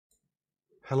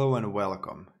Hello and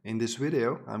welcome. In this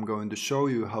video, I'm going to show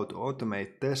you how to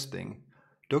automate testing,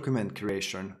 document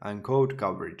creation and code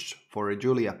coverage for a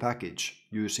Julia package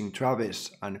using Travis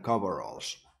and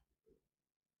Coveralls.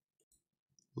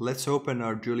 Let's open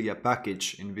our Julia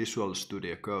package in Visual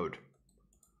Studio Code.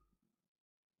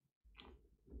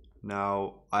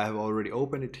 Now, I have already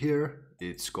opened it here.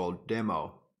 It's called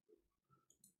demo.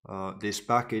 This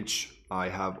package I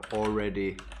have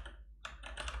already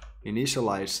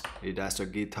initialize it as a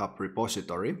GitHub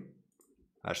repository.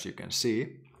 As you can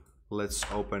see, let's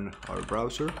open our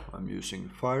browser. I'm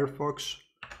using Firefox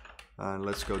and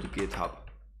let's go to GitHub.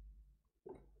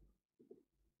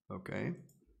 Okay,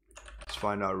 let's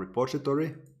find our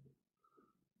repository,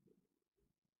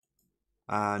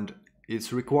 and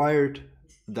it's required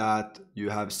that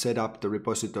you have set up the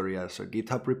repository as a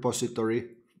GitHub repository,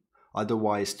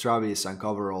 otherwise Travis and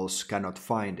Coveralls cannot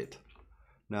find it.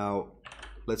 Now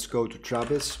let's go to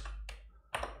Travis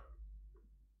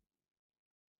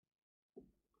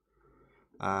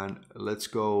and let's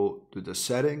go to the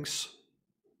settings,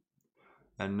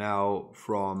 and now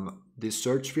from this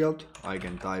search field I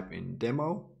can type in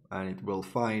demo and it will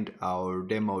find our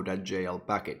demo.jl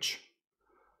package.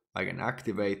 I can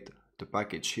activate the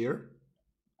package here.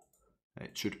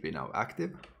 It should be now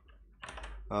active.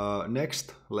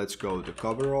 Next, let's go to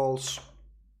Coveralls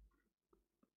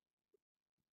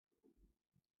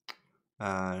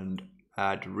and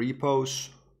add repos.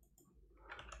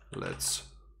 Let's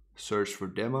search for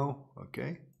demo.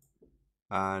 Okay,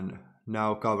 and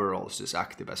now Coveralls is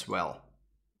active as well.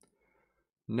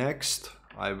 Next,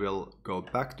 I will go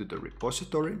back to the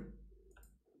repository.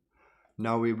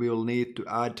 Now we will need to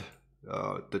add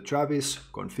the Travis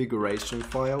configuration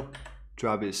file,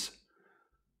 travis.yaml.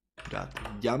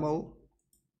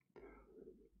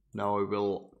 Now we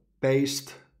will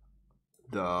paste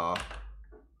the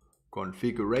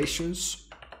configurations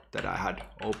that I had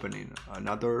open in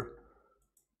another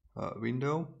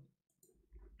window.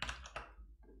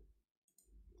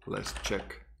 Let's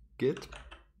check Git.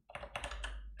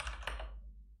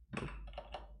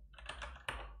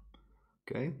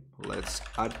 Okay, let's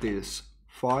add this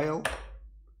file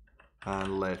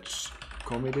and let's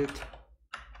commit it.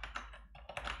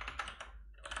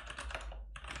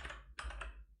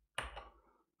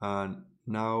 And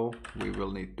now we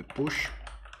will need to push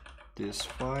this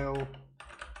file.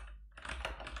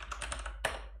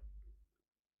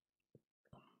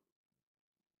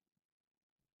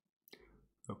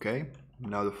 Okay,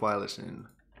 now the file is in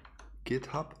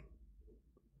GitHub.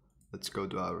 Let's go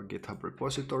to our GitHub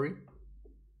repository.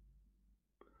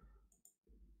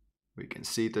 We can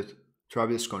see the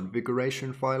Travis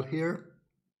configuration file here.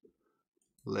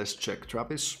 Let's check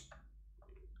Travis.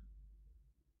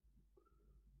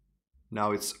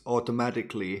 Now it's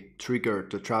automatically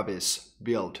triggered the Travis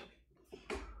build.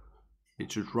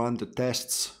 It should run the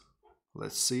tests.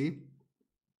 Let's see.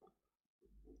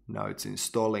 Now it's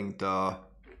installing the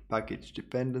package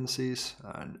dependencies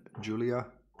and Julia.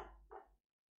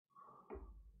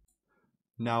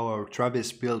 Now our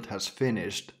Travis build has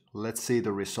finished. Let's see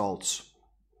the results.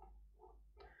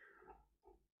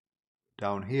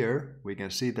 Down here we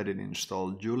can see that it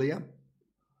installed Julia.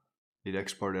 It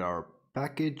exported our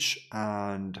package,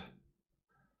 and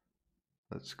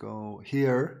let's go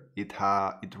here. It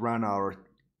ran our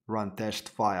run test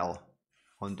file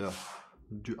on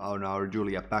our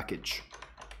Julia package.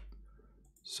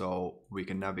 So we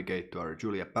can navigate to our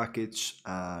Julia package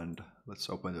and let's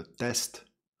open the test.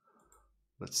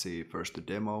 Let's see first the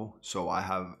demo. So I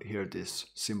have here this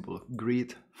simple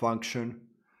greet function,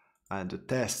 and the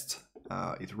test,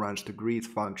 it runs the greet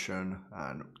function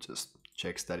and just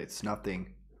checks that it's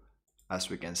nothing. As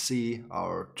we can see,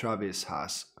 our Travis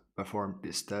has performed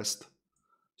this test.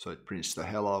 So it prints the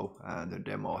hello and the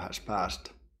demo has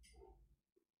passed.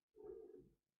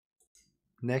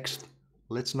 Next,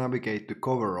 let's navigate to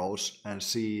Coveralls and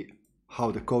see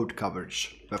how the code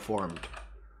coverage performed.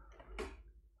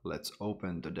 Let's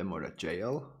open the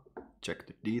demo.jl, check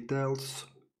the details.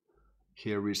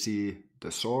 Here we see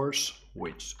the source,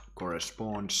 which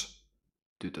corresponds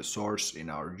to the source in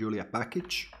our Julia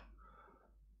package.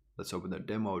 Let's open the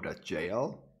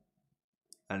demo.jl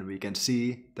and we can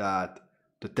see that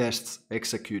the tests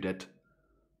executed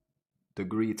the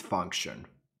greet function,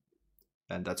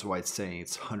 and that's why it's saying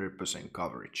it's 100%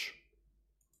 coverage.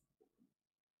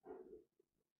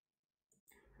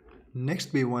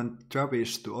 Next, we want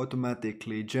Travis to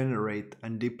automatically generate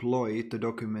and deploy the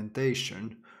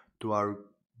documentation to our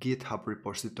GitHub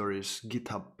repository's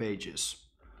GitHub pages.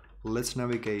 Let's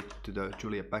navigate to the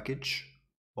Julia package,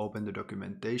 open the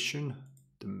documentation,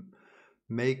 the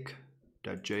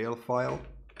make.jl file.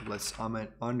 Let's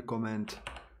uncomment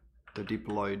the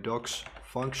deploydocs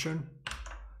function.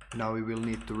 Now we will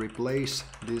need to replace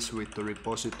this with the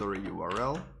repository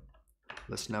URL.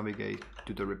 Let's navigate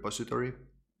to the repository.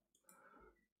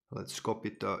 Let's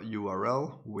copy the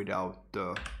URL without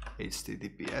the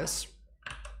HTTPS.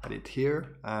 Add it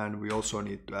here, and we also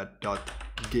need to add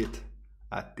 .git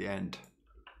at the end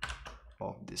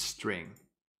of this string.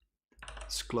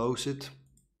 Let's close it.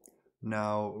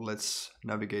 Now let's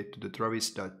navigate to the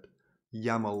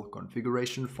travis.yaml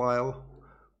configuration file.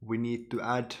 We need to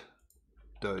add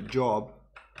the job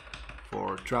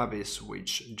for Travis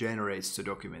which generates the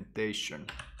documentation.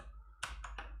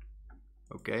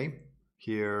 Okay,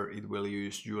 here it will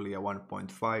use Julia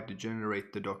 1.5 to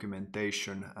generate the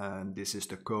documentation, and this is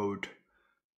the code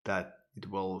that it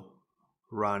will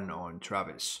run on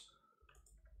Travis.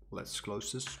 Let's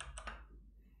close this.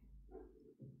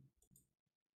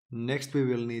 Next we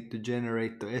will need to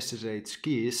generate the SSH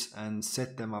keys and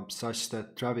set them up such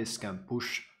that Travis can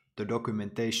push the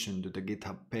documentation to the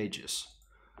GitHub pages.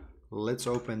 Let's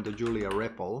open the Julia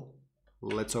repo.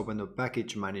 Let's open the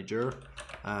package manager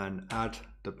and add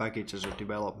the package as a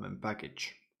development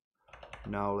package.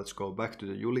 Now let's go back to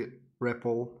the Julia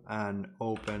repo and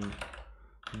open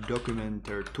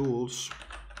Documenter Tools.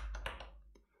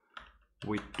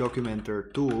 With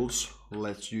Documenter Tools,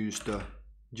 let's use the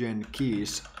gen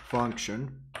keys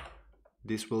function.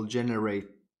 This will generate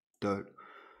the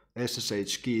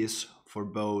SSH keys for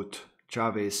both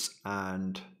Travis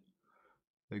and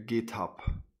GitHub.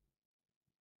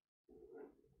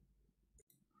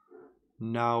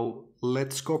 Now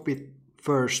let's copy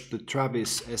first the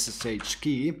Travis SSH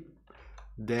key,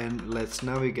 then let's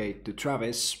navigate to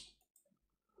Travis.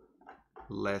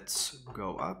 Let's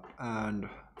go up and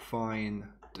find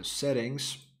the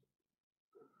settings.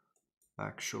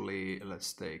 Actually,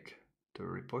 let's take the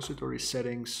repository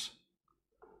settings.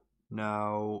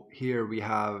 Now here we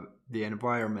have the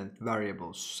environment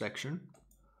variables section.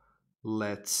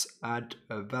 Let's add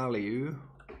a value,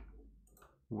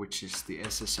 which is the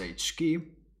SSH key,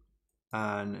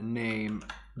 and name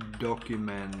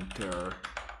documenter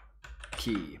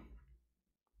key.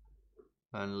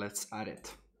 And let's add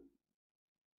it.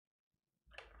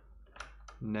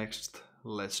 Next,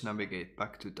 let's navigate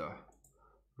back to the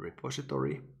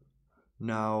repository.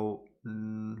 Now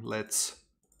let's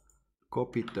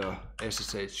copy the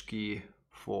SSH key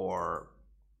for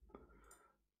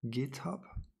GitHub,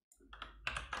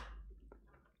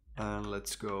 and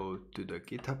let's go to the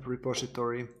GitHub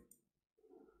repository.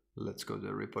 Let's go to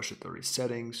the repository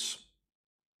settings.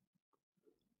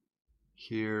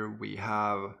 Here we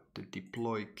have the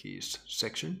deploy keys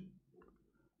section.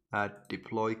 Add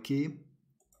deploy key.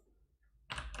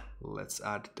 Let's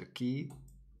add the key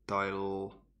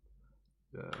title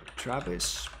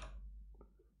Travis.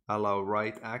 Allow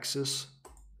write access,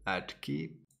 add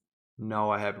key.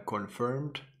 Now I have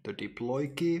confirmed the deploy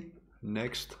key.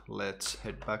 Next, let's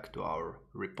head back to our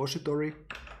repository.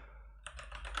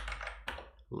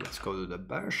 Let's go to the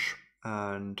bash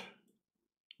and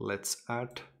let's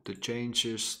add the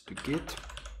changes to Git.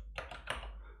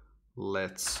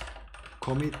 Let's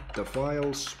commit the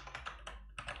files.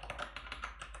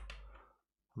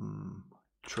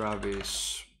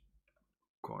 Travis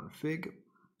config.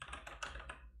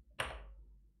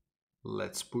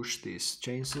 Let's push these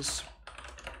changes.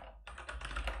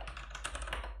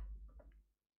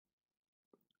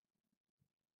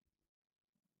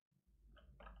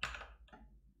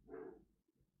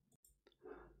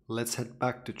 Let's head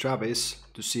back to Travis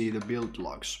to see the build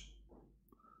logs.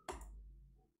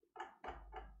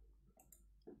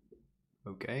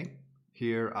 Okay,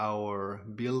 here our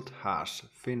build has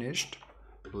finished.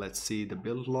 Let's see the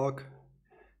build log.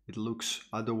 It looks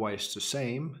otherwise the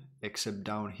same, except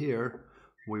down here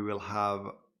we will have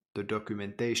the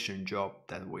documentation job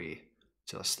that we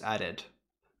just added,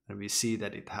 and we see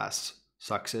that it has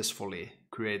successfully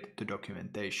created the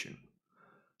documentation.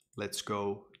 Let's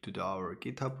go to our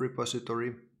GitHub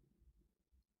repository,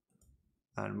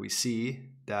 and we see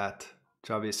that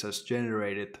Travis has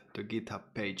generated the GitHub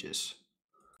pages.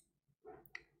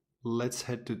 Let's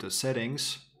head to the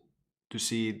settings to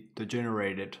see the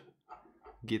generated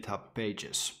GitHub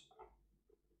pages.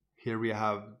 Here we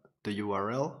have the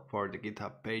URL for the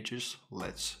GitHub pages.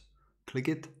 Let's click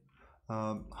it.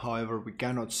 However, we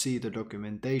cannot see the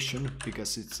documentation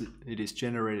because it is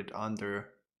generated under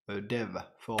a dev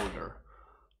folder.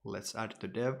 Let's add the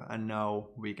dev, and now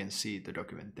we can see the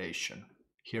documentation.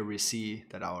 Here we see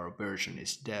that our version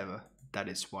is dev. That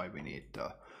is why we need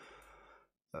the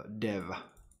dev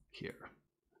here.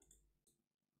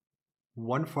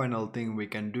 One final thing we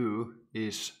can do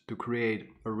is to create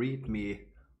a Readme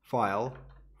file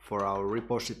for our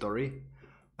repository,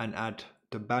 and add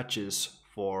the batches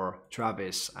for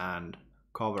Travis and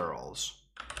Coveralls.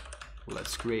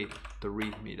 Let's create the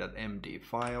readme.md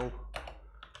file,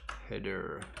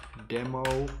 header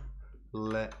demo.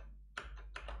 Let's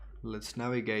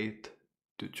navigate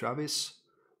to Travis.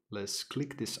 Let's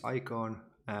click this icon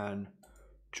and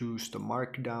choose the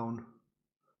markdown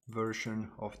version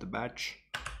of the batch.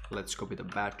 Let's copy the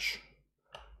batch,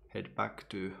 head back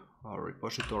to our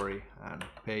repository and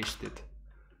paste it.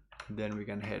 Then we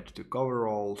can head to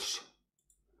Coveralls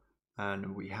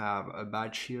and we have a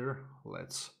batch here.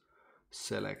 Let's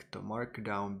select the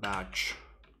markdown batch,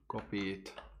 copy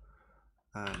it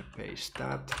and paste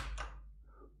that.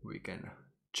 We can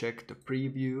check the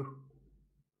preview.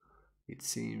 It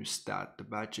seems that the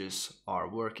batches are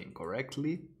working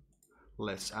correctly.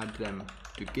 Let's add them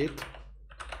to Git.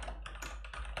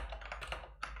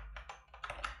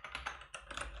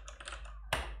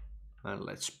 And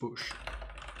let's push.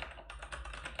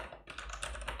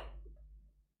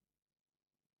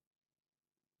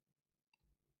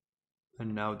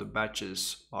 And now the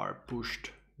batches are pushed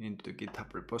into the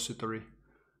GitHub repository.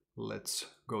 Let's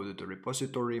go to the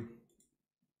repository.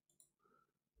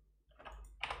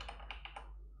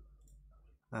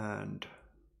 And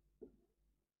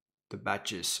the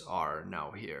batches are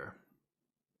now here.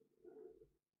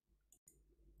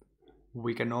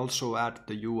 We can also add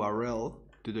the URL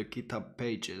to the GitHub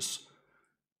pages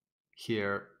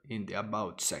here in the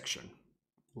About section.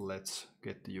 Let's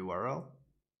get the URL.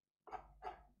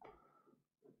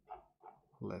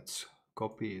 Let's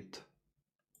copy it,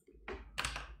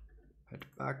 head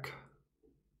back,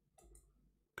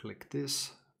 click this,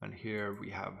 and here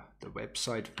we have the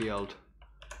website field.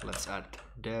 Let's add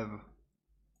dev,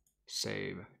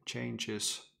 save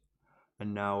changes,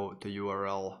 and now the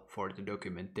URL for the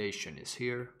documentation is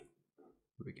here.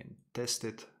 We can test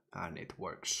it and it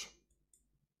works.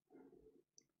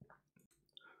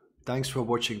 Thanks for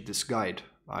watching this guide.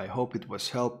 I hope it was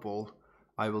helpful.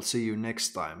 I will see you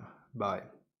next time. Bye.